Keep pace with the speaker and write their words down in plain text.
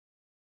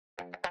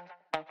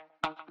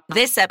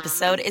This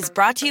episode is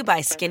brought to you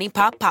by Skinny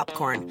Pop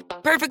Popcorn.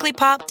 Perfectly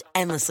popped,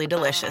 endlessly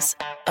delicious.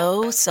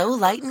 Oh, so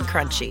light and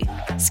crunchy.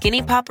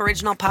 Skinny Pop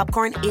Original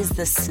Popcorn is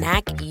the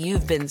snack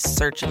you've been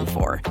searching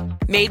for.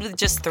 Made with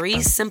just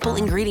 3 simple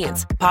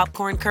ingredients: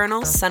 popcorn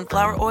kernels,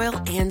 sunflower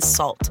oil, and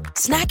salt.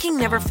 Snacking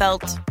never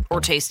felt or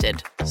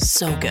tasted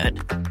so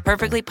good.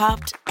 Perfectly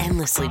popped,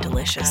 endlessly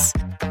delicious.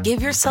 Give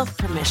yourself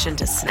permission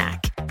to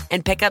snack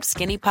and pick up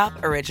Skinny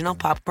Pop Original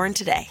Popcorn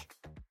today.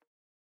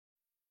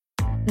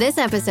 This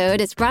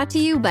episode is brought to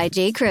you by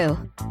J.Crew.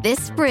 This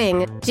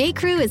spring,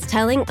 J.Crew is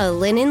telling a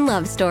linen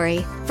love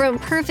story. From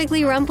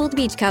perfectly rumpled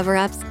beach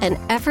cover-ups and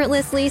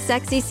effortlessly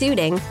sexy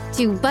suiting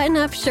to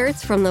button-up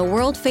shirts from the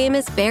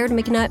world-famous Baird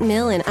McNutt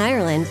Mill in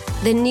Ireland,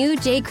 the new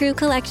J.Crew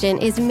collection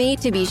is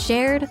made to be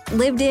shared,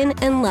 lived in,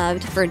 and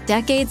loved for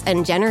decades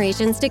and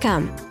generations to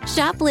come.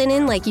 Shop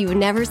linen like you've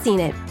never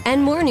seen it,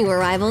 and more new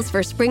arrivals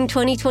for spring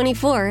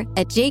 2024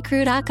 at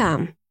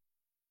jcrew.com.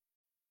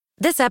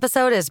 This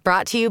episode is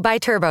brought to you by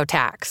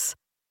TurboTax.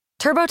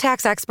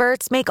 TurboTax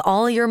experts make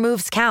all your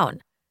moves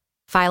count.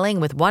 Filing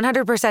with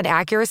 100%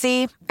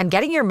 accuracy and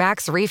getting your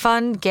max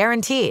refund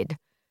guaranteed.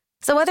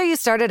 So whether you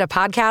started a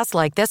podcast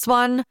like this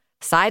one,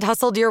 side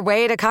hustled your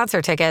way to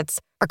concert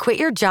tickets, or quit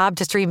your job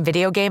to stream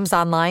video games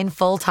online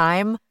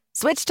full-time,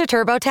 switch to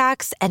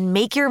TurboTax and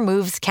make your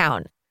moves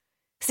count.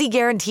 See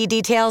guarantee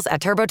details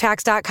at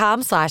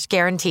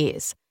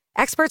turbotax.com/guarantees.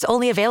 Experts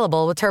only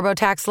available with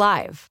TurboTax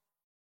Live.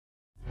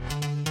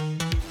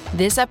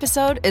 This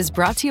episode is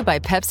brought to you by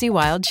Pepsi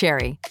Wild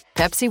Cherry.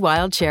 Pepsi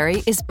Wild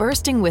Cherry is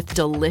bursting with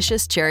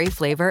delicious cherry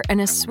flavor and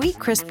a sweet,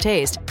 crisp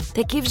taste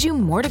that gives you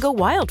more to go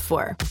wild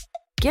for.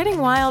 Getting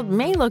wild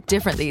may look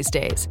different these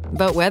days,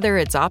 but whether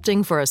it's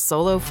opting for a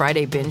solo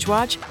Friday binge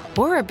watch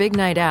or a big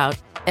night out,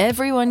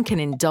 everyone can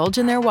indulge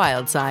in their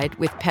wild side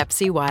with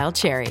Pepsi Wild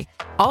Cherry.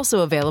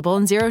 Also available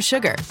in Zero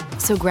Sugar.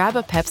 So grab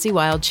a Pepsi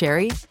Wild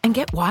Cherry and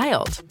get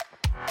wild.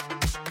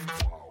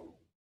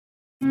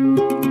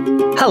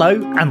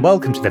 Hello and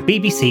welcome to the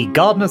BBC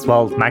Gardener's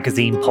World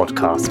magazine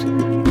podcast,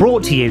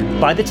 brought to you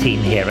by the team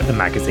here at the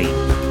magazine.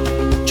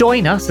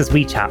 Join us as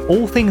we chat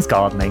all things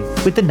gardening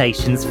with the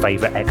nation's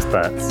favourite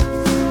experts.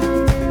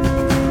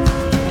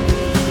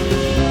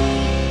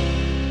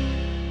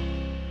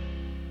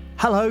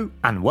 Hello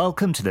and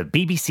welcome to the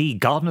BBC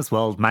Gardener's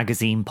World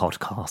magazine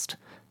podcast.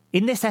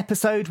 In this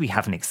episode, we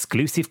have an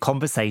exclusive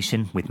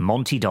conversation with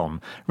Monty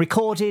Don,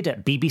 recorded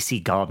at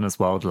BBC Gardener's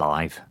World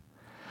Live.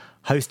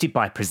 Hosted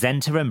by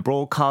presenter and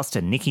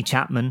broadcaster Nicky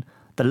Chapman,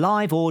 the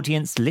live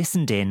audience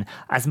listened in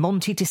as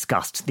Monty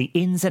discussed the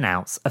ins and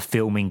outs of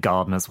filming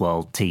Gardener's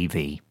World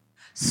TV.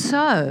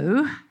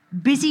 So,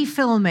 busy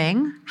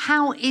filming.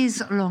 How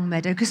is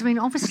Longmeadow? Because,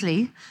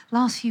 obviously,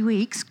 last few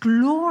weeks,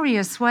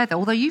 glorious weather,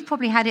 although you've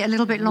probably had it a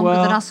little bit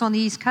longer than us on the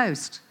East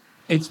Coast.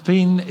 It's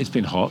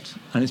been hot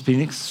and it's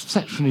been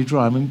exceptionally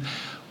dry.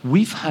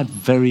 We've had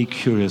very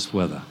curious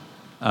weather.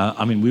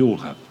 We all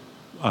have.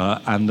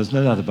 And there's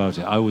no doubt about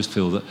it. I always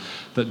feel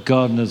that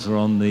gardeners are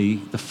on the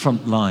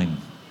front line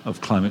of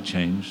climate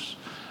change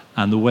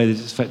and the way that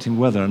it's affecting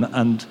weather.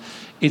 And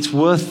it's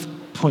worth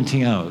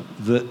pointing out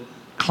that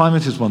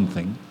climate is one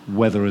thing,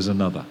 weather is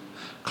another.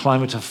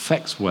 Climate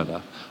affects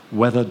weather.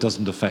 Weather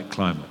doesn't affect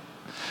climate.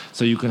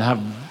 So you can have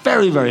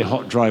very, very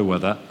hot, dry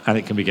weather, and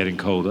it can be getting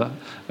colder.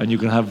 And you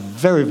can have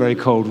very, very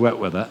cold, wet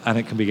weather, and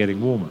it can be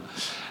getting warmer.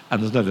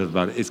 And there's no doubt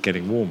about it, it's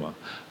getting warmer.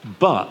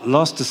 But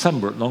last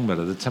December at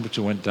Longmeadow, the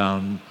temperature went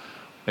down,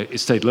 it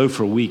stayed low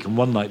for a week, and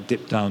one night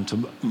dipped down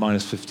to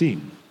minus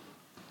 15,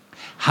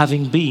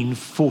 having been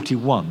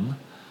 41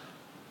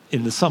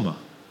 in the summer.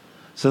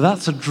 So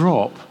that's a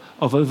drop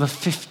of over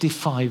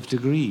 55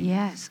 degrees.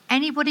 Yes.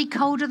 Anybody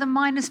colder than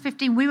minus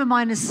 15? We were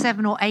minus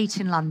 7 or 8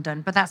 in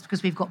London, but that's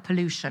because we've got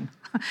pollution.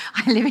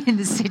 I live in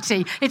the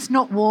city. It's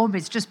not warm,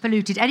 it's just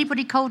polluted.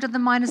 Anybody colder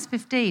than minus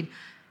 15?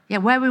 Yeah,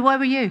 where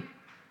were you?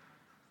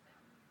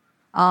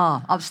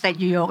 Upstate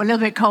New York, a little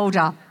bit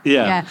colder.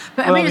 Yeah.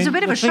 But it's a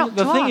bit of a shock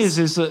to us. The thing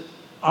is that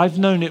I've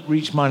known it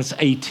reach minus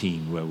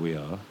 18 where we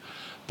are,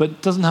 but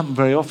it doesn't happen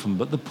very often.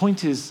 But the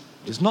point is,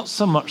 it's not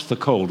so much the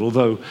cold,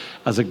 although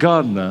as a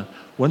gardener,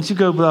 once you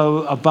go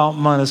below about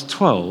minus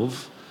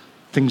 12,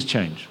 things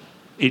change.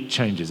 It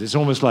changes. It's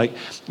almost like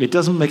it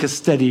doesn't make a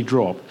steady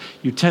drop.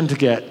 You tend to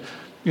get,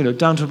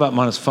 down to about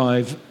minus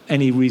 5.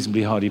 Any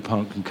reasonably hardy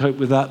plant can cope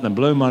with that. And then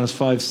below minus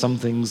 5, some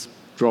things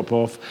drop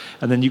off,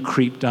 and then you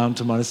creep down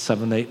to minus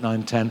 7, 8,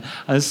 9, 10,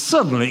 and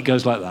suddenly it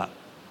goes like that.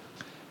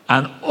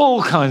 And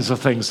all kinds of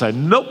things say,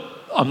 nope,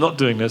 I'm not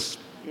doing this.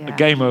 Yeah.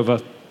 Game over,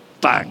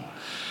 bang.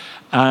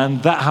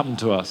 And that happened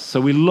to us.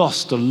 So we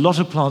lost a lot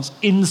of plants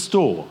in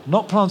store,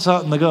 not plants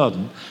out in the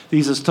garden.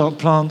 These are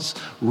plants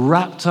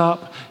wrapped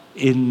up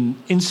in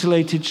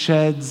insulated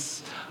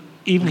sheds,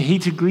 even a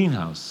heated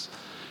greenhouse.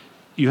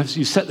 You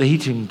set the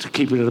heating to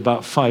keep it at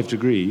about 5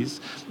 degrees.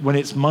 When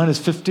it's minus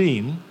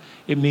 15,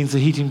 it means the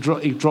heating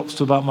drops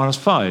to about minus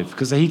 5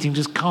 because the heating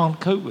just can't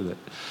cope with it.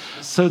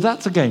 So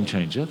that's a game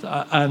changer.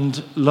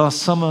 And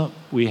last summer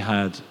we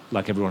had,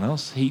 like everyone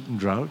else, heat and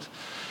drought.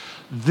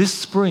 This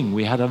spring,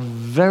 we had a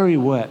very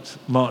wet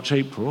March,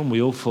 April, and we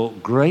all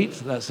thought, great,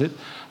 that's it.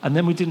 And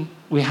then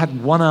we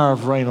had 1 hour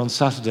of rain on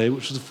Saturday,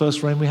 which was the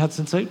first rain we had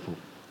since April.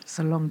 It's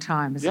a long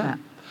time, isn't it?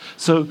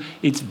 So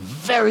it's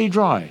very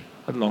dry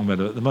at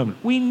Longmeadow at the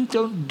moment. We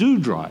don't do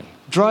dry.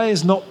 Dry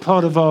is not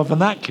part of our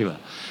vernacular.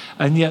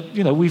 And yet,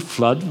 we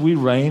flood, we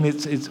rain,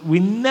 we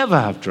never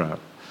have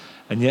drought.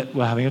 And yet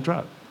we're having a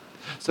drought.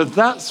 So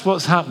that's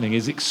what's happening,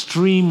 is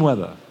extreme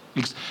weather.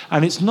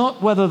 And it's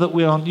not weather that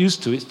we aren't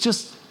used to, it's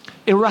just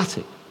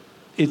erratic.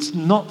 It's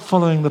not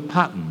following the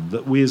pattern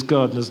that we as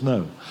gardeners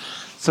know.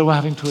 So we're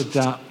having to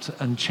adapt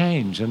and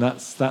change, and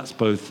that's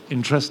both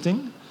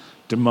interesting,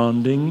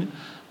 demanding,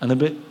 and a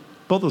bit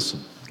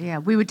bothersome. Yeah,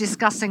 we were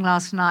discussing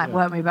last night,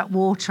 weren't we, about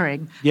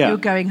watering. Yeah. You were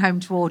going home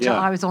to water. Yeah.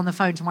 I was on the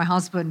phone to my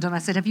husband, and I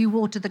said, have you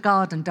watered the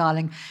garden,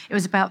 darling? It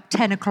was about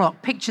 10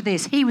 o'clock. Picture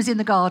this. He was in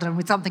the garden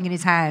with something in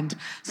his hand,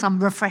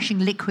 some refreshing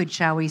liquid,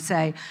 shall we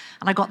say.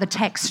 And I got the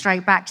text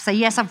straight back to say,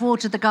 yes, I've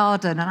watered the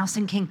garden. And I was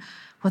thinking,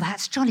 well,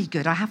 that's jolly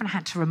good. I haven't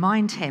had to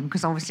remind him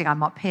because obviously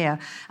I'm up here.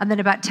 And then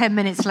about 10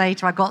 minutes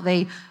later, I got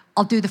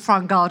I'll do the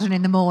front garden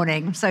in the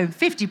morning. So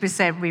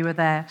 50% we were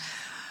there.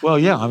 Well,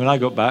 yeah, I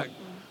got back,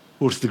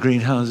 water the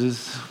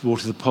greenhouses,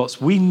 water the pots.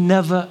 We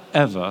never,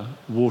 ever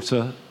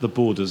water the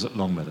borders at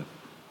Longmeadow.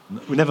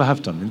 We never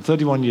have done. In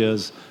 31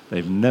 years,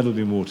 they've never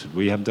been watered.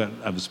 We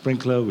don't have a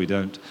sprinkler. We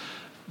don't.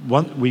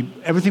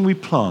 Everything we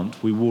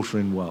plant, we water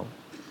in well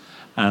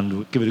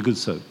and give it a good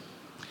soak.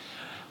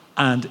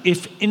 And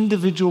if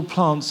individual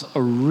plants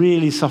are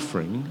really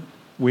suffering,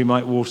 we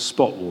might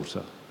spot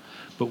water.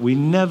 But we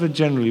never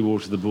generally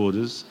water the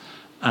borders,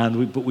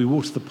 but we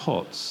water the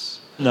pots.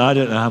 No, I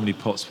don't know how many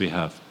pots we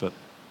have, but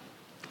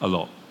a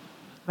lot.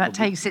 That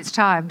takes its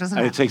time, doesn't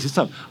it? It takes its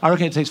time. I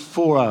reckon it takes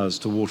 4 hours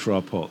to water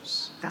our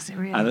pots. Does it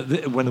really?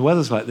 And when the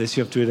weather's like this,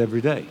 you have to do it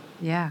every day.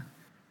 Yeah.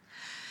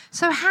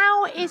 So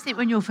how is it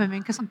when you're filming?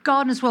 Because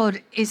Gardener's World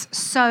is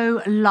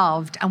so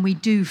loved, and we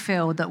do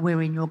feel that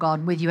we're in your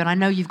garden with you. And I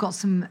know you've got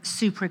some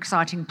super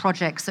exciting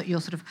projects that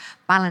you're sort of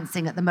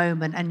balancing at the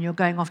moment, and you're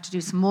going off to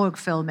do some more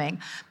filming.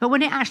 But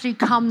when it actually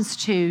comes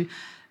to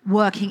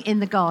working in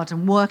the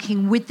garden,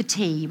 working with the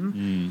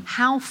team,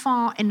 how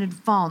far in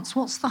advance?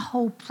 What's the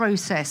whole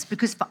process?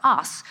 Because for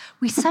us,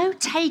 we so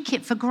take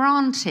it for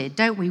granted,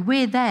 don't we?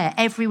 We're there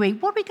every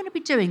week. What are we going to be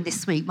doing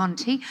this week,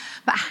 Monty?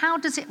 But how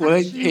does it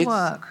actually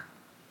work?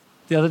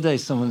 The other day,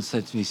 someone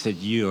said to me,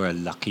 you're a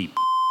lucky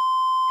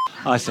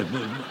I said,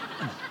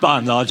 by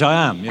and large,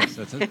 I am, yes.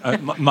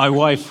 My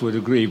wife would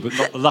agree, but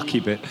not the lucky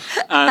bit.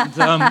 And,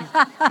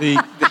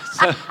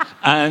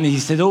 and he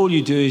said, all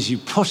you do is you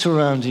potter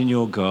around in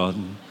your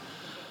garden,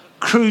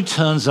 crew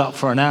turns up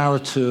for an hour or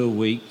two a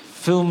week,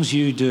 films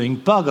you doing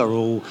bugger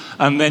all,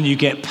 and then you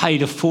get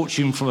paid a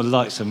fortune from the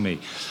likes of me.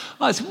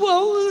 I said,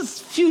 well, there's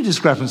a few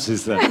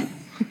discrepancies there.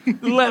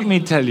 Let me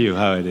tell you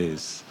how it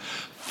is.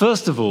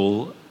 First of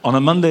all, on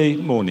a Monday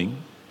morning,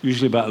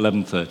 usually about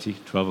 11:30,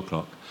 12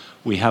 o'clock,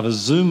 we have a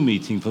Zoom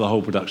meeting for the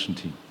whole production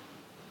team.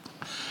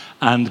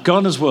 And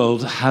Gardener's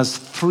World has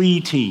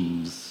 3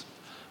 teams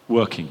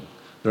working.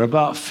 There are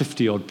about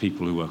 50-odd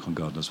people who work on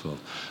Gardener's World.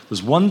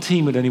 There's one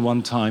team at any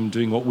one time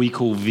doing what we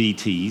call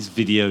VTs,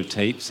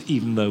 videotapes,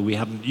 even though we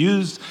haven't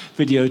used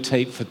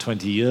videotape for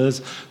 20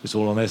 years. It's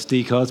all on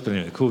SD cards, but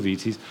anyway, they're called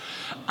VTs.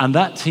 And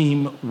that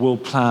team will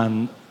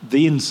plan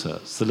the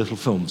inserts, the little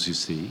films you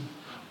see,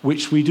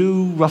 which we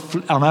do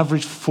roughly, on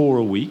average, 4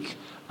 a week,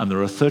 and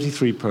there are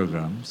 33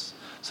 programs.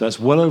 So that's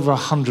well over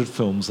 100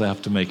 films they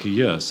have to make a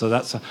year. So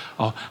that's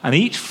and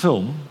each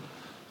film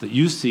that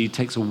you see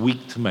takes a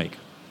week to make.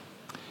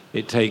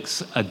 It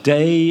takes a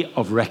day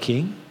of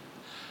wrecking,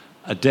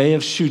 a day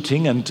of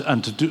shooting, and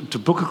to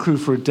book a crew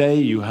for a day,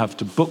 you have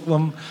to book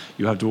them,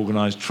 you have to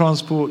organise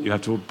transport, you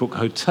have to book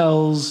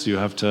hotels, you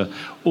have to,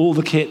 all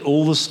the kit,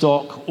 all the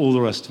stock, all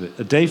the rest of it.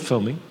 A day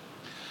filming,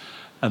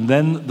 and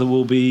then there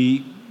will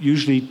be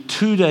usually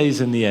 2 days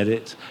in the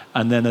edit,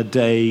 and then a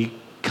day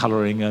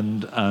colouring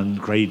and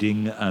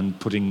grading and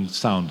putting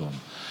sound on.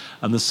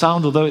 And the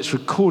sound, although it's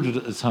recorded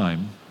at the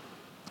time,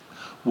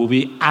 will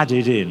be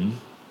added in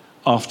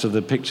after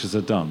the pictures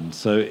are done.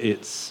 So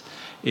it's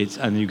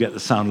and you get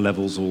the sound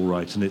levels all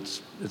right, and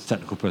it's a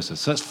technical process.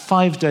 So that's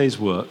 5 days'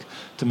 work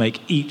to make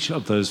each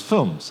of those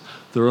films.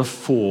 There are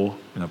 4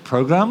 in a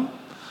programme,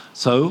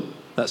 so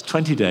that's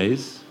 20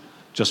 days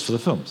just for the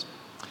films.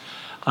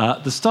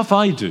 The stuff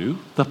I do,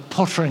 the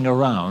pottering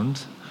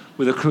around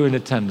with a crew in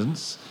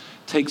attendance,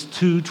 takes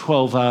 2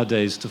 12-hour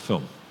days to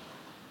film.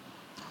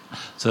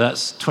 So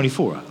that's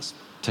 24 hours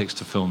it takes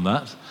to film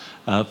that,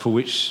 for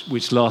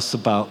which lasts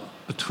about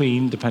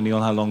between, depending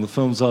on how long the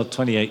films are,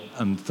 28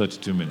 and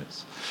 32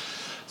 minutes.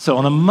 So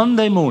on a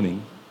Monday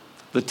morning,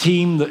 the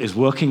team that is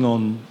working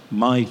on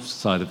my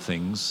side of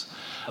things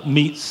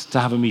meets to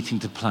have a meeting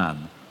to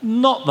plan.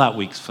 Not that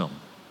week's film,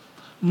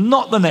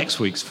 not the next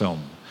week's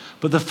film,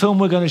 but the film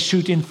we're going to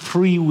shoot in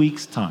 3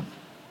 weeks' time.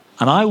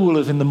 And I will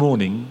have, in the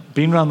morning,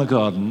 been around the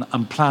garden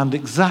and planned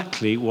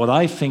exactly what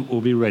I think will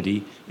be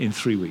ready in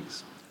 3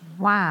 weeks.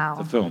 Wow.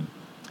 The film.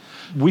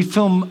 We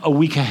film a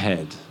week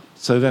ahead.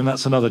 So then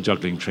that's another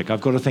juggling trick.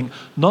 I've got to think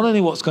not only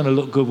what's going to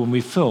look good when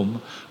we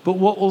film, but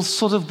what will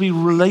sort of be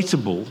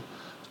relatable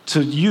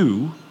to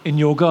you in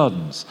your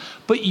gardens.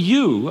 But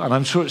you, and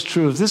I'm sure it's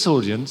true of this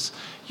audience,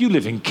 you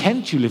live in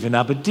Kent, you live in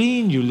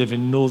Aberdeen, you live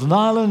in Northern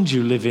Ireland,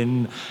 you live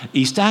in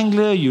East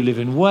Anglia, you live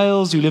in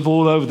Wales, you live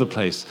all over the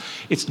place.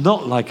 It's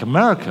not like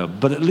America,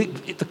 but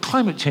the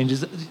climate change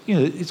is,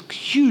 it's a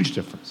huge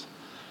difference.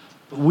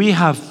 We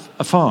have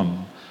a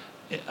farm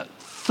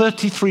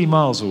 33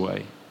 miles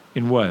away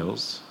in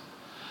Wales,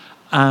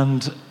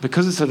 and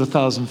because it's at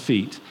 1,000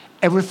 feet,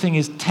 everything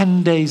is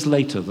 10 days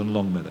later than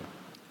Longmeadow.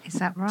 Is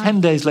that right?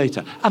 10 days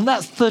later. And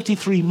that's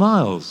 33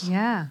 miles.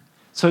 Yeah.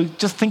 So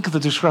just think of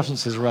the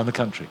discrepancies around the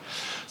country.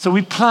 So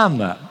we plan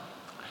that.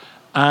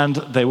 And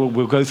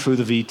we'll go through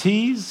the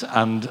VTs,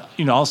 and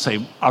I'll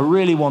say, I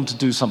really want to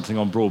do something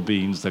on broad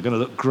beans. They're going to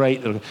look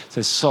great. They'll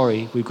say,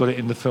 sorry, we've got it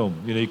in the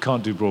film. You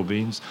can't do broad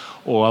beans.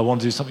 Or I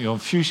want to do something on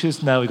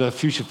fuchsias. Now we've got a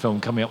fuchsia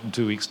film coming up in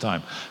 2 weeks'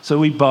 time. So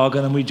we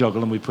bargain and we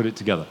juggle and we put it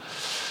together.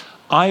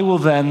 I will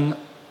then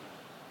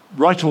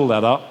write all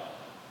that up,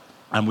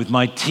 and with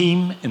my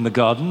team in the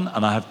garden,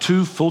 and I have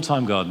 2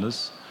 full-time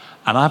gardeners,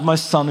 and I have my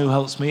son who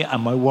helps me,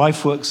 and my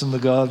wife works in the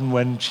garden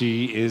when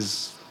she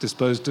is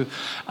disposed to,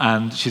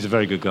 and she's a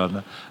very good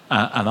gardener,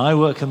 and I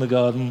work in the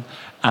garden,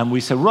 and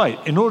we say, right,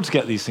 in order to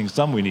get these things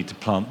done, we need to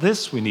plant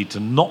this, we need to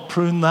not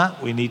prune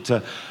that, we need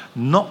to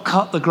not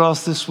cut the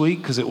grass this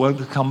week because it won't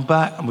come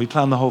back, and we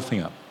plan the whole thing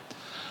up.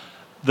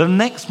 The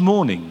next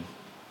morning,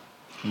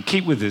 and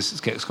keep with this,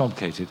 it gets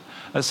complicated,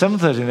 at 7:30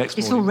 the next morning...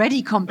 It's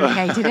already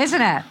complicated,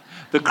 isn't it?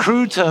 The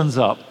crew turns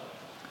up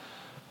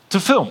to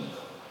film.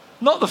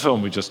 Not the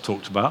film we just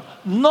talked about,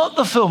 not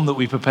the film that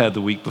we prepared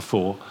the week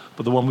before,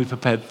 but the one we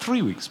prepared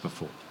 3 weeks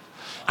before.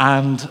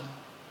 And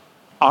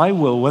I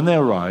will, when they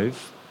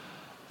arrive,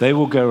 they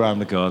will go around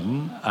the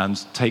garden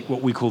and take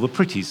what we call the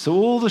pretties. So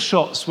all the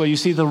shots where you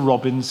see the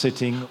robin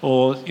sitting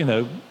or,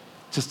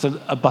 just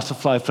a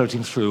butterfly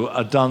floating through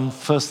are done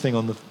first thing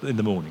in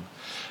the morning.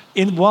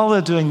 While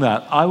they're doing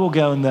that, I will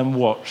go and then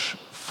watch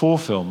 4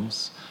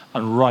 films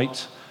and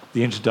write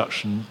the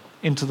introduction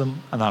into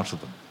them and out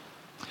of them.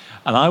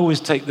 And I always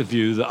take the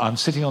view that I'm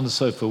sitting on the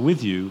sofa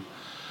with you,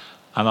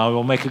 and I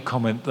will make a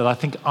comment that I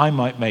think I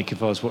might make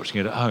if I was watching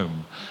it at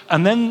home.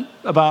 And then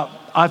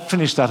I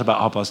finished that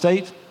about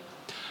 8:30,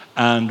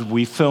 and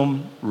we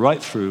film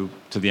right through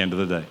to the end of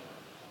the day.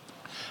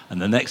 And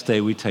the next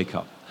day we take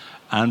up.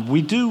 And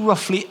we do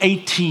roughly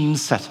 18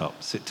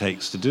 setups it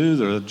takes to do.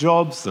 There are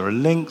jobs, there are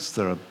links,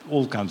 there are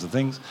all kinds of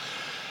things.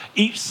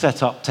 Each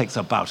setup takes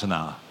about an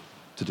hour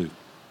to do.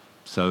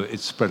 So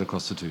it's spread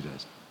across the 2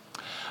 days.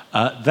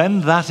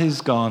 Then that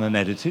is gone and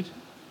edited,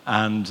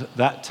 and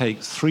that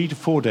takes 3 to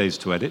 4 days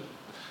to edit.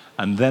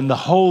 And then the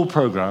whole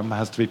program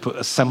has to be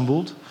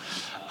assembled,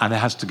 and it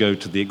has to go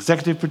to the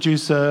executive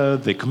producer,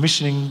 the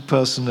commissioning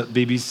person at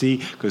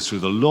BBC, goes through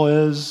the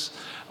lawyers.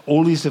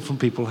 All these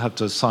different people have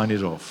to sign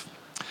it off.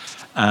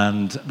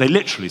 And they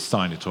literally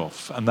sign it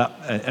off, and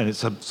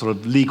it's a sort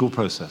of legal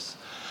process.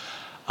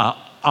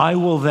 I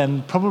will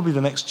then, probably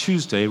the next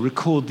Tuesday,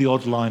 record the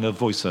odd line of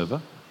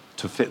voiceover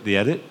to fit the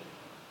edit,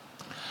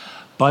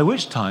 by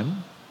which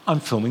time I'm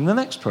filming the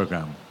next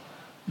program.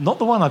 Not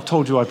the one I've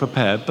told you I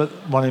prepared, but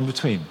one in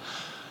between.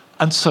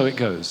 And so it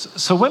goes.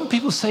 So when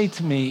people say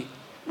to me,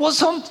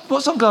 what's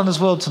on Gardener's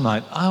World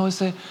tonight? I always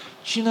say,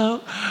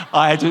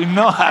 I do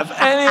not have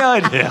any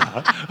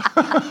idea.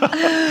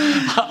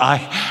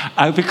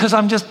 Because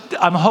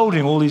I'm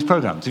holding all these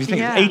programs. If you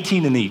think it's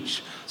 18 in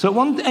each. So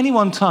at any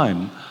one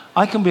time,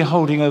 I can be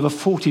holding over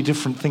 40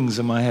 different things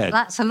in my head.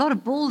 That's a lot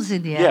of balls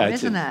in the air,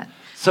 isn't it?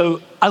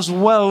 So as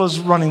well as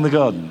running the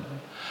garden.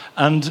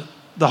 And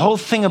the whole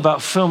thing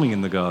about filming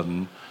in the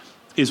garden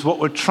is what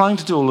we're trying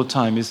to do all the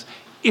time is,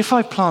 if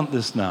I plant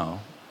this now,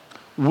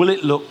 will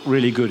it look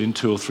really good in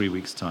 2 or 3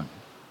 weeks' time?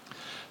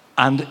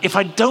 And if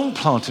I don't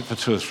plant it for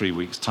 2 or 3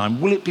 weeks' time,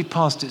 will it be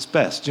past its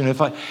best?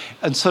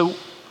 And so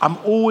I'm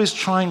always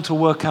trying to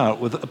work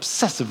out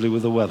obsessively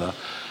with the weather,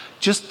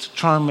 just to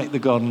try and make the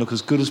garden look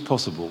as good as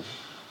possible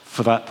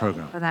for that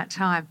program. For that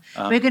time.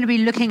 We're going to be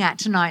looking at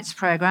tonight's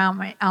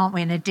program, aren't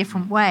we, in a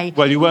different way?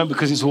 Well, you won't,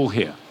 because it's all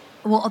here.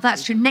 Well,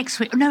 that's true. Next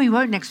week. No, we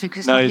won't next week.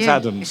 It's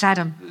Adam. It's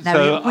Adam. No,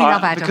 so we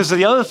love Adam. Because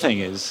the other thing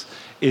is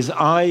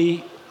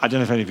I don't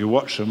know if any of you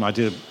watch them.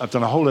 I've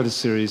done a whole load of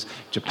series: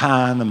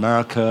 Japan,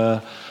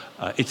 America,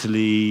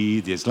 Italy,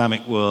 the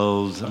Islamic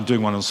world. I'm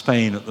doing one on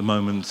Spain at the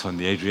moment, on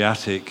the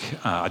Adriatic.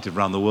 I did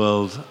Round the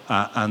World.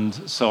 And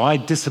so I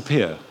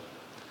disappear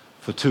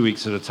for 2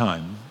 weeks at a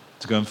time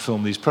to go and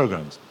film these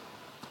programs.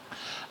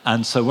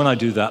 And so when I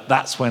do that,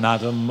 that's when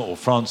Adam or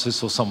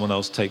Francis or someone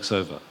else takes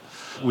over,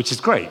 which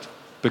is great,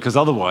 because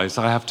otherwise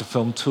I have to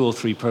film 2 or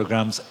 3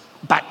 programs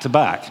back to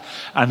back.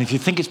 And if you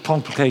think it's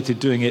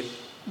complicated doing it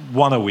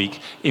 1 a week,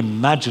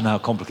 imagine how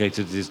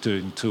complicated it is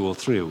doing 2 or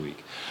 3 a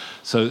week.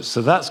 So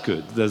that's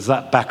good. There's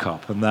that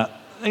backup, and that,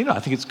 I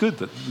think it's good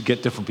that we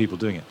get different people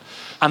doing it.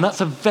 And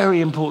that's a very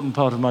important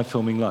part of my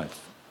filming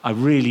life. I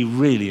really,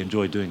 really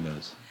enjoy doing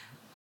those.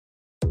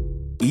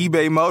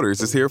 eBay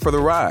Motors is here for the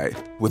ride.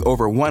 With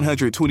over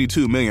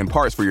 122 million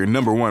parts for your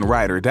number one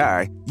ride or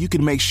die, you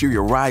can make sure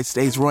your ride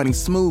stays running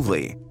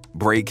smoothly.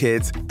 Brake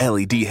kits,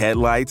 LED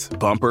headlights,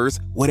 bumpers,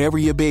 whatever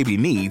your baby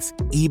needs,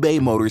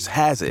 eBay Motors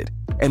has it.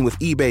 And with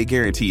eBay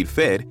Guaranteed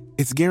Fit,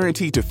 it's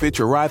guaranteed to fit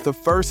your ride the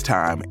first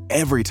time,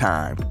 every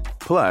time.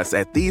 Plus,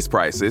 at these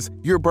prices,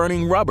 you're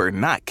burning rubber,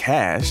 not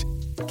cash.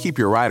 Keep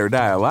your ride or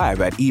die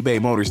alive at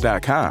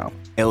ebaymotors.com.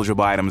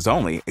 Eligible items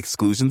only.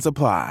 Exclusions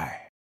apply.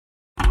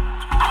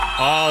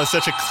 Oh,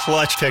 such a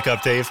clutch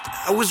pickup, Dave.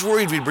 I was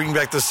worried we'd bring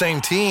back the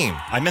same team.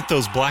 I meant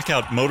those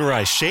blackout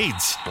motorized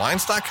shades.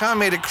 Blinds.com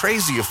made it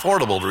crazy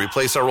affordable to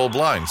replace our old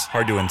blinds.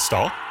 Hard to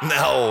install?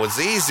 No, it's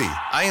easy.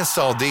 I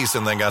installed these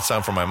and then got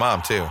some for my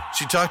mom, too.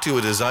 She talked to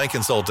a design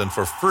consultant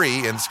for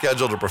free and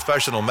scheduled a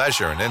professional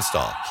measure and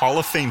install. Hall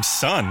of Fame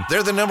son.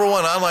 They're the #1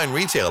 online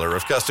retailer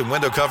of custom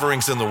window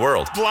coverings in the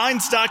world.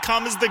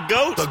 Blinds.com is the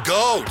GOAT. The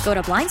GOAT! Go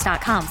to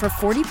Blinds.com for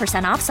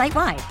 40% off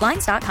site-wide.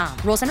 Blinds.com.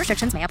 Rules and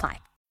restrictions may apply.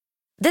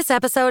 This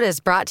episode is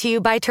brought to you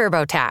by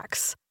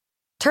TurboTax.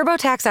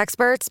 TurboTax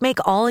experts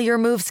make all your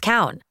moves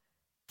count.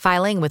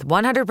 Filing with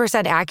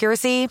 100%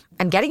 accuracy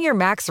and getting your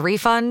max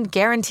refund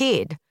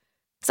guaranteed.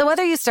 So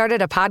whether you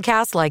started a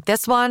podcast like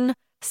this one,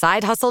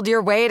 side hustled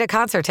your way to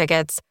concert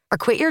tickets, or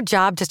quit your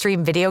job to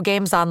stream video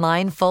games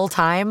online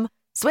full-time,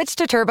 switch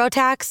to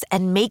TurboTax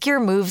and make your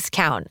moves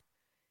count.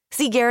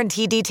 See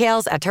guarantee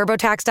details at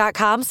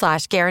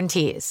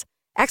turbotax.com/guarantees.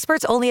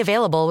 Experts only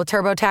available with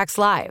TurboTax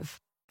Live.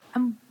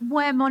 And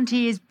where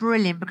Monty is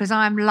brilliant, because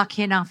I'm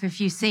lucky enough,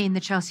 if you've seen the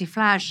Chelsea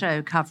Flower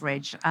Show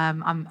coverage,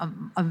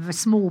 I'm a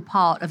small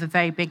part of a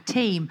very big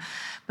team.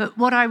 But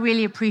what I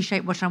really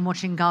appreciate what I'm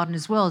watching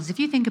Gardener's World is if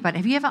you think about it,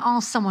 have you ever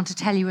asked someone to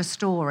tell you a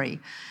story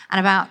and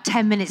about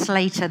 10 minutes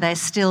later they're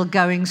still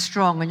going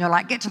strong and you're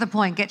like, get to the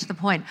point, get to the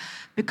point?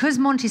 Because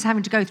Monty's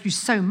having to go through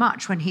so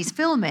much when he's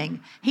filming,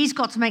 he's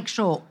got to make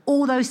sure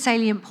all those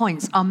salient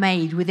points are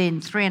made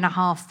within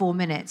 3.5, 4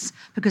 minutes,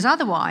 because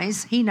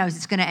otherwise he knows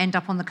it's going to end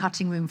up on the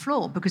cutting room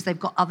floor because they've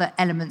got other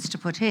elements to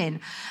put in.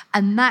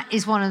 And that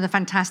is one of the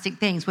fantastic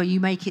things where you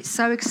make it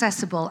so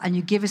accessible and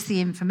you give us the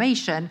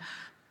information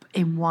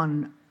in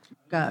one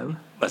go.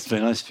 That's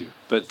very nice of you.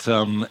 But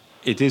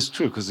it is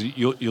true, because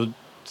you're,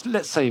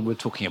 let's say we're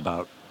talking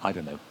about, I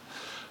don't know,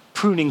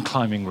 pruning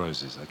climbing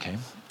roses, okay,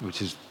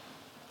 which is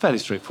fairly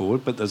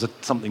straightforward, but there's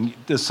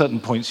certain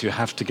points you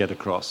have to get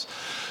across.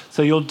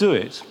 So you'll do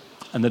it,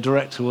 and the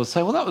director will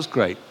say, well, that was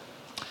great.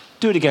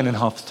 Do it again in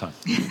half the time.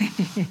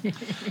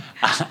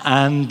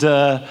 And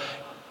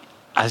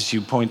as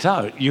you point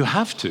out, you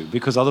have to,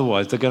 because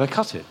otherwise they're going to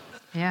cut it.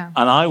 Yeah.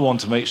 And I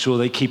want to make sure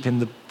they keep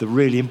in the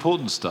really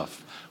important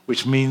stuff,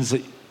 which means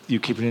that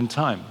you keep it in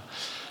time.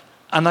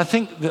 And I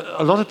think that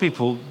a lot of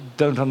people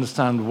don't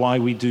understand why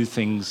we do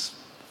things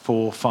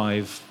 4,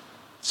 5,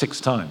 6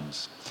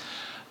 times.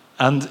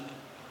 And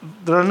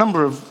there are a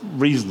number of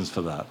reasons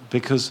for that,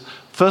 because,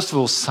 first of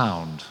all,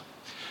 sound.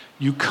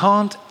 You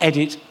can't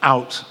edit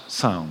out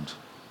sound.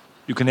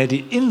 You can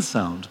edit in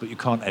sound, but you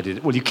can't edit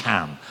it. Well, you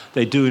can.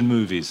 They do in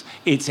movies.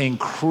 It's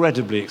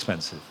incredibly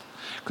expensive,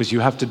 because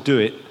you have to do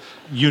it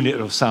unit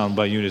of sound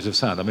by unit of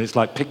sound. I mean, it's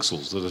like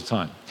pixels at a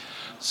time.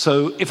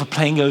 So if a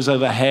plane goes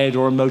overhead,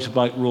 or a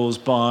motorbike roars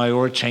by,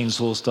 or a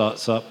chainsaw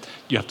starts up,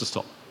 you have to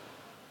stop.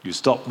 You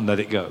stop and let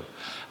it go.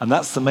 And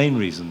that's the main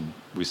reason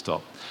we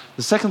stop.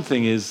 The second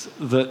thing is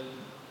that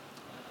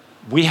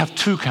we have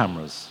 2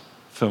 cameras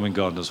filming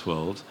Gardener's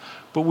World,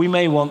 but we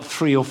may want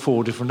 3 or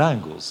 4 different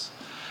angles.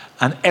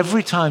 And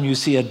every time you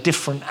see a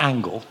different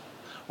angle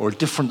or a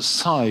different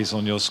size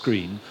on your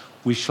screen,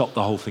 we shot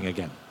the whole thing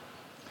again.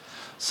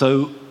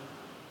 So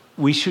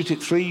we shoot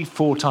it 3,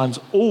 4 times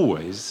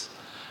always,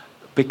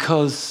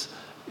 because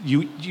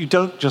you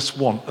don't just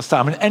want a style.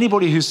 I mean,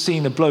 anybody who's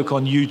seen a bloke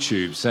on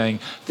YouTube saying,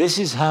 this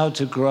is how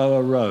to grow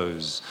a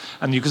rose,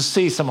 and you can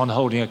see someone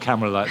holding a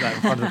camera like that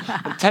in front of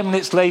them, and 10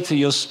 minutes later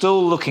you're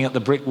still looking at the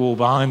brick wall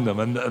behind them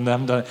and they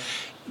haven't done it,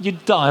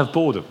 you'd die of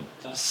boredom.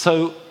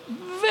 So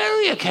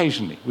very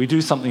occasionally we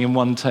do something in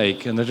one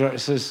take and the director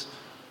says,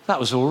 that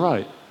was all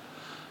right.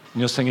 And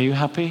you're saying, are you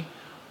happy?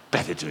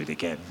 Better do it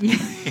again. In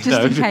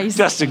case.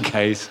 Just in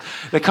case.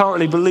 They can't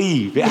really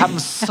believe. It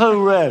happens so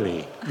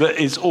rarely that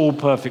it's all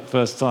perfect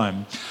first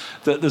time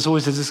that there's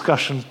always a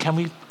discussion,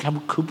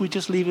 could we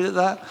just leave it at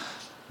that?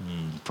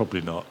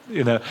 Probably not,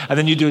 you know. And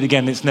then you do it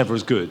again, it's never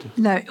as good.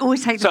 No,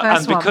 always take the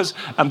first one.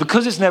 And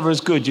because it's never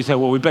as good, you say,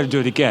 well, we better do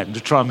it again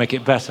to try and make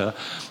it better.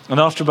 And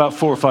after about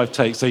 4 or 5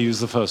 takes, they use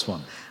the first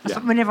one. Yeah.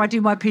 Whenever I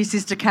do my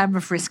pieces to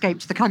camera for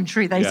Escape to the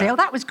Country, they say, oh,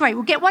 that was great.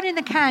 We'll get one in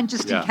the can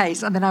just in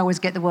case. And then I always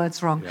get the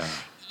words wrong. Yeah.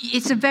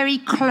 It's a very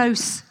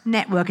close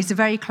network. It's a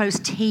very close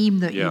team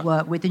that you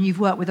work with. And you've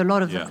worked with a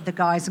lot of the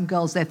guys and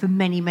girls there for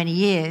many, many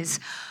years.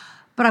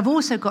 But I've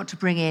also got to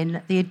bring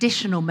in the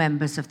additional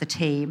members of the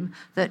team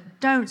that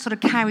don't sort of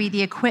carry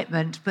the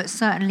equipment, but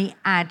certainly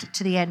add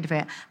to the end of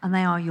it. And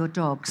they are your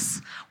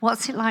dogs.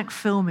 What's it like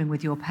filming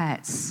with your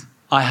pets?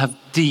 I have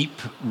deep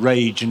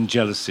rage and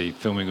jealousy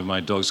filming with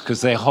my dogs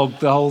because they hog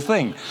the whole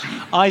thing.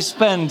 I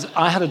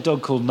had a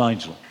dog called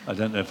Nigel. I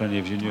don't know if any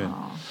of you knew him.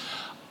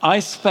 I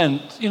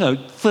spent,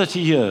 30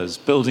 years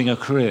building a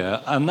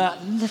career, and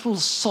that little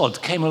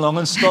sod came along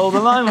and stole the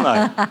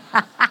limelight.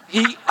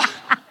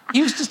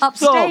 He was just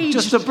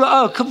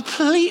Upstaged.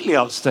 completely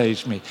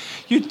upstaged me.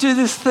 You'd do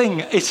this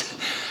thing.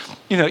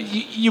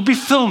 You'd be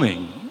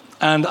filming,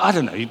 and I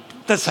don't know.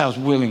 That's how I was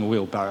wheeling a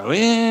wheelbarrow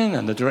in,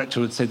 and the director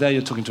would say, "There,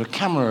 you're talking to a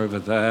camera over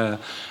there,"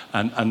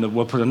 and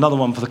we'll put another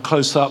one for the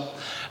close-up,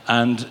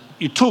 and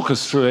you talk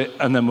us through it,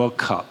 and then we'll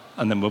cut,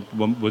 and then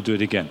we'll do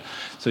it again.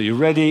 So you're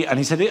ready, and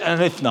he said,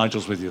 "And if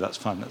Nigel's with you, that's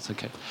fine, that's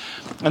okay."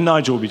 And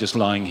Nigel would be just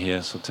lying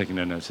here, sort of taking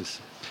no notice,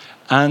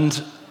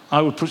 and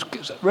I would push,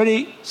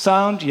 ready,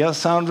 sound, yes,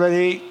 sound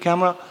ready,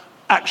 camera,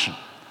 action.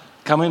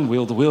 Come in,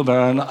 wheel the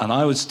wheelbarrow, and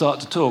I would start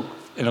to talk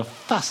in a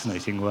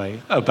fascinating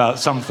way about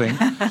something.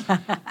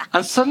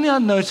 And suddenly I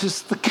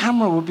noticed the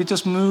camera would be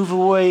just move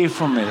away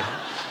from me.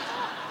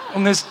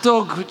 And this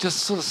dog would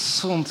just sort of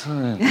saunter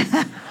in.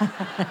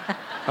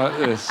 Like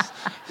this.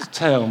 His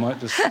tail might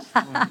just...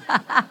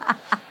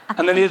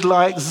 And then he'd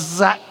lie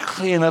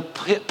exactly in a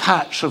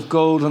patch of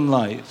golden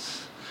light.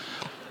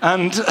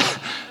 And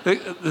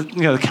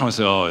the camera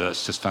said, "Oh,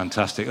 that's just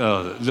fantastic.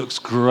 Oh, it looks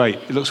great.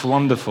 It looks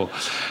wonderful."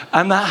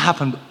 And that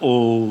happened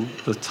all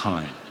the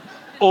time.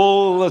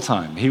 All the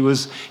time.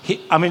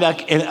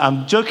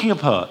 I'm joking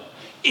apart,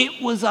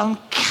 it was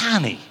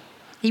uncanny.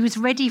 He was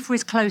ready for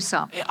his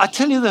close-up. I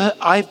tell you that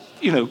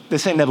they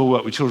say never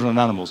work with children and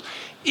animals.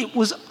 It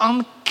was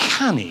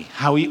uncanny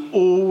how he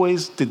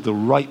always did the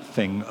right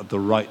thing at the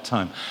right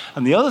time.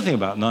 And the other thing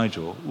about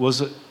Nigel was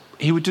that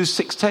he would do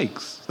 6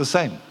 takes, the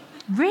same.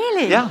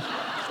 Really? Yeah,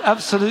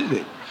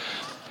 absolutely.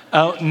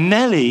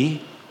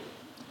 Nellie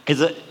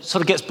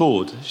sort of gets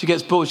bored. She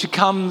gets bored. She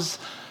comes,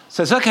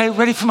 says, "Okay,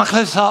 ready for my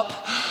close-up."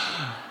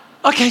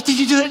 "Okay, did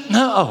you do it?"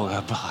 "No."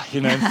 "Oh, bye."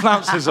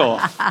 Flounces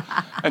off.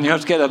 And you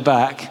have to get her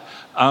back.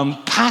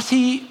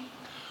 Patty,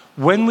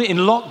 when we're in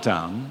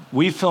lockdown,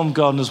 we filmed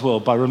Gardener's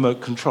World by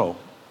remote control.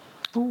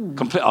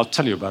 I'll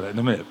tell you about it in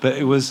a minute. But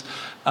it was,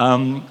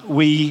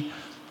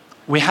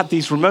 we had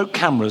these remote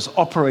cameras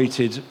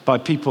operated by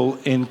people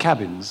in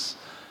cabins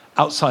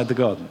outside the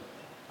garden.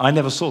 I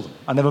never saw them.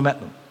 I never met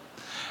them.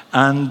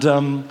 And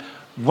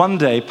one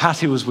day,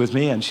 Patty was with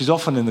me, and she's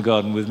often in the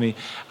garden with me,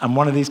 and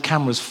one of these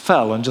cameras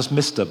fell and just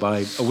missed her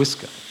by a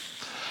whisker.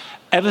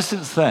 Ever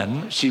since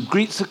then, she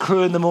greets the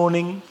crew in the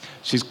morning.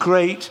 She's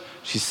great.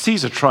 She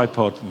sees a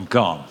tripod and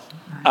gone.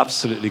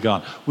 Absolutely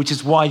gone. Which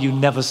is why you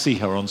never see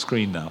her on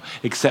screen now,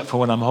 except for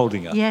when I'm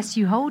holding her. Yes,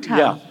 you hold her.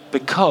 Yeah,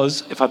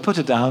 because if I put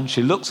her down,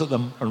 she looks at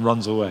them and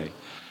runs away.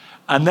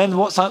 And then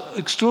what's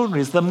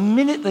extraordinary is the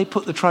minute they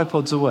put the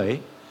tripods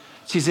away,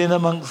 she's in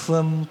amongst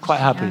them quite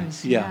happy.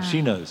 Knows, yeah,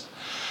 she knows.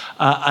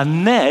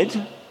 And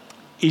Ned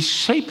is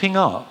shaping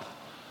up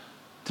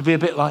to be a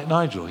bit like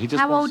Nigel.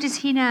 How old is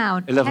he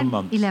now? 11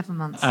 months. 11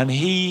 months. And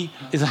he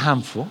is a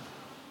handful.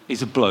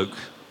 He's a bloke.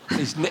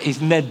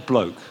 He's Ned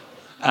bloke.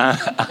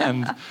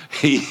 And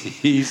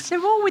he's...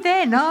 They're all with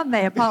N, aren't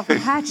they, apart from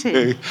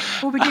Patty?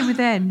 All begin with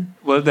N.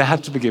 Well, they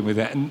had to begin with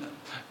N.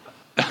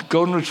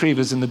 Golden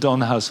Retrievers in the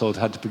Don household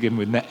had to begin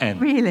with N.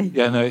 Really?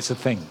 Yeah, no, it's a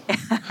thing.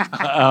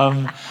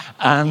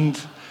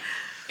 And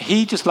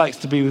he just likes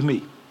to be with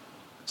me.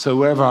 So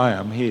wherever I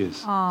am, he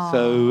is. Aww.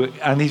 So,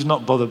 and he's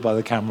not bothered by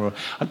the camera.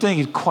 I don't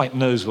think he quite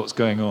knows what's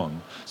going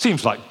on.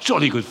 Seems like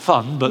jolly good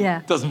fun,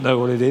 but doesn't know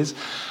what it is.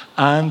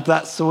 And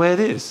that's the way it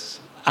is.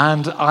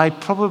 And I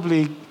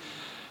probably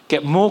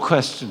get more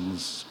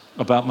questions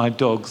about my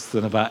dogs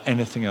than about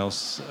anything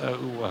else.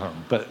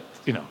 But,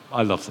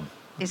 I love them.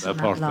 Isn't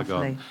They're part that of the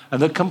lovely? garden.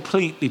 And they're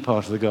completely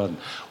part of the garden.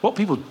 What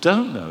people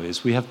don't know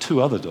is we have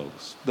 2 other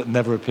dogs that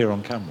never appear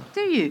on camera.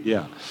 Do you?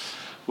 Yeah.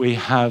 We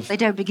have... They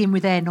don't begin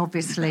with N,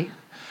 obviously.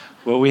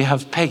 Well, we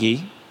have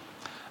Peggy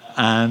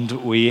and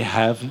we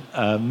have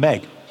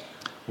Meg.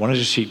 One is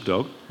a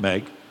sheepdog,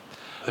 Meg,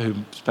 who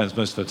spends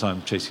most of her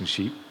time chasing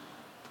sheep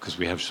because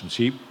we have some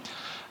sheep.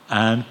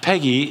 And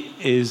Peggy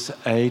is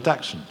a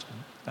Dachshund,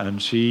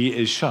 and she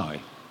is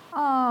shy.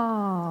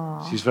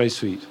 Oh. She's very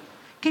sweet.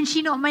 Can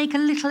she not make a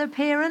little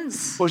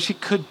appearance? Well, she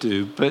could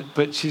do,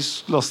 but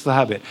she's lost the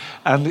habit.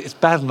 And it's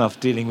bad enough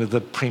dealing with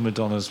the prima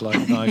donnas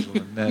like Nigel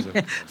and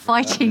Ned.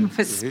 Fighting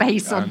for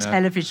space on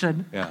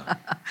television. Yeah.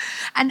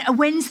 And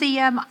when's the...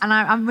 and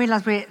I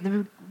realise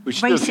we're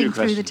racing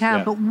through the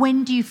town, but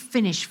when do you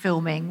finish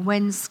filming?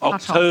 When's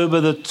cut-off?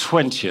 October the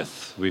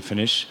 20th we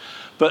finish.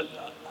 But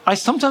I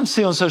sometimes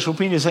see on social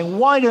media saying,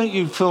 why don't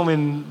you film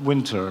in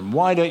winter? And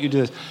why don't you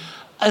do this?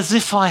 As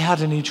if I had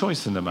any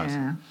choice in the matter.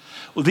 Yeah.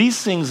 Well,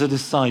 these things are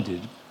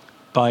decided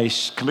by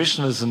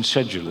commissioners and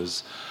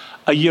schedulers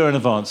a year in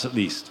advance at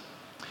least.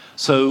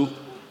 So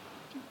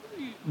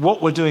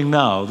what we're doing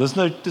now, there's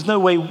no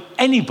way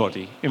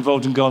anybody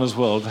involved in Gardener's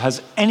World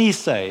has any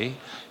say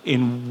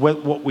in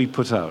what we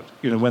put out,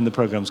 when the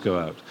programs go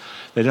out.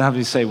 They don't have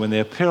any say when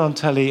they appear on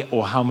telly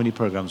or how many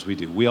programs we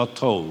do. We are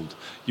told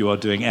you are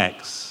doing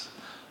X,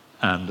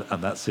 and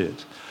that's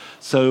it.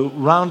 So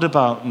round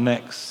about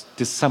next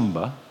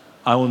December,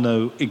 I will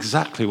know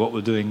exactly what we're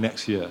doing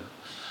next year.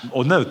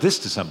 Or no, this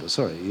December,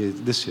 sorry,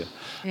 this year.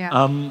 Yeah.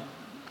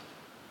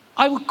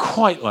 I would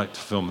quite like to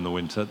film in the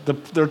winter.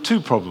 There are two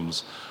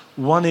problems.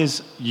 One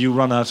is you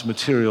run out of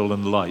material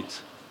and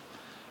light.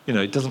 You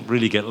know, it doesn't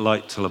really get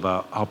light till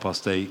about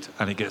 8:30,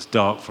 and it gets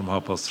dark from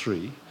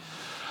 3:30.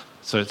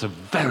 So it's a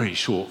very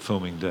short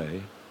filming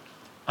day,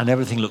 and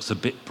everything looks a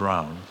bit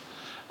brown.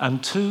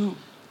 And two,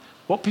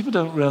 what people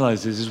don't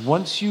realize is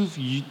once you've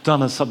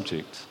done a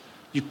subject,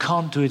 you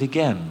can't do it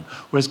again.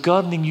 Whereas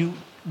gardening,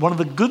 one of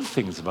the good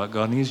things about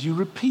gardening is you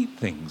repeat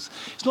things.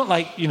 It's not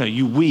like,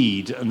 you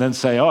weed and then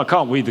say, I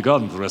can't weed the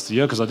garden for the rest of the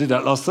year because I did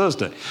that last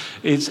Thursday.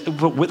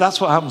 But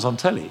that's what happens on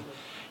telly.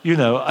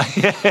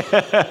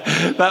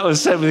 That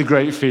was said with a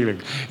great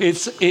feeling.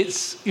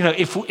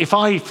 If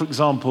I, for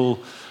example,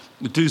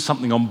 do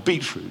something on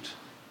beetroot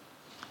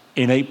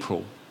in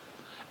April,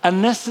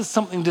 unless there's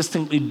something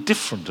distinctly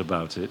different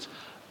about it,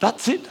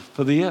 that's it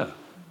for the year.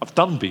 I've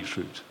done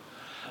beetroot.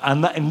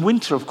 And that in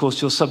winter, of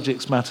course, your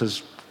subject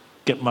matters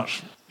get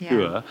much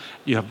fewer.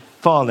 You have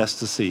far less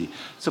to see.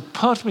 So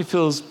part of me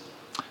feels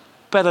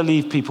better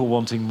leave people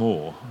wanting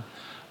more.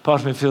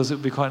 Part of me feels it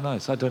would be quite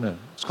nice. I don't know.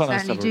 It's quite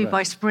nice to have a do. rest.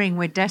 By spring,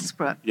 we're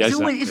desperate. Yeah,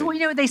 exactly. It's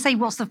always, they say,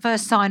 what's the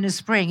first sign of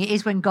spring? It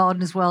is when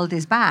Gardener's World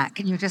is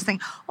back. And you just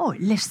think,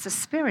 it lifts the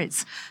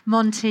spirits.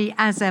 Monty,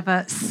 as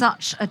ever,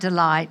 such a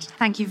delight.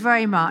 Thank you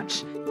very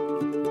much.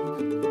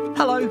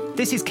 Hello,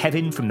 this is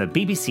Kevin from the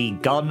BBC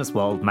Gardener's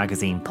World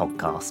magazine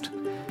podcast.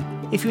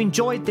 If you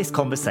enjoyed this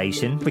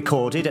conversation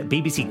recorded at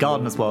BBC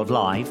Gardener's World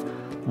Live,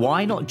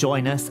 why not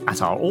join us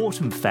at our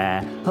autumn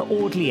fair at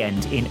Audley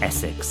End in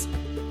Essex?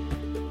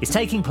 It's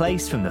taking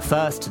place from the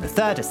 1st to the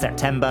 3rd of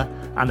September,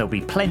 and there'll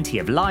be plenty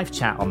of live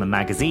chat on the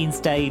magazine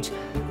stage,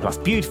 plus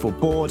beautiful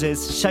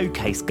borders,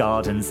 showcase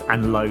gardens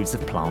and loads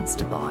of plants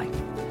to buy.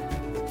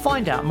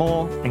 Find out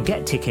more and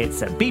get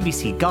tickets at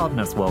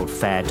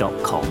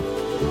bbcgardenersworldfair.com.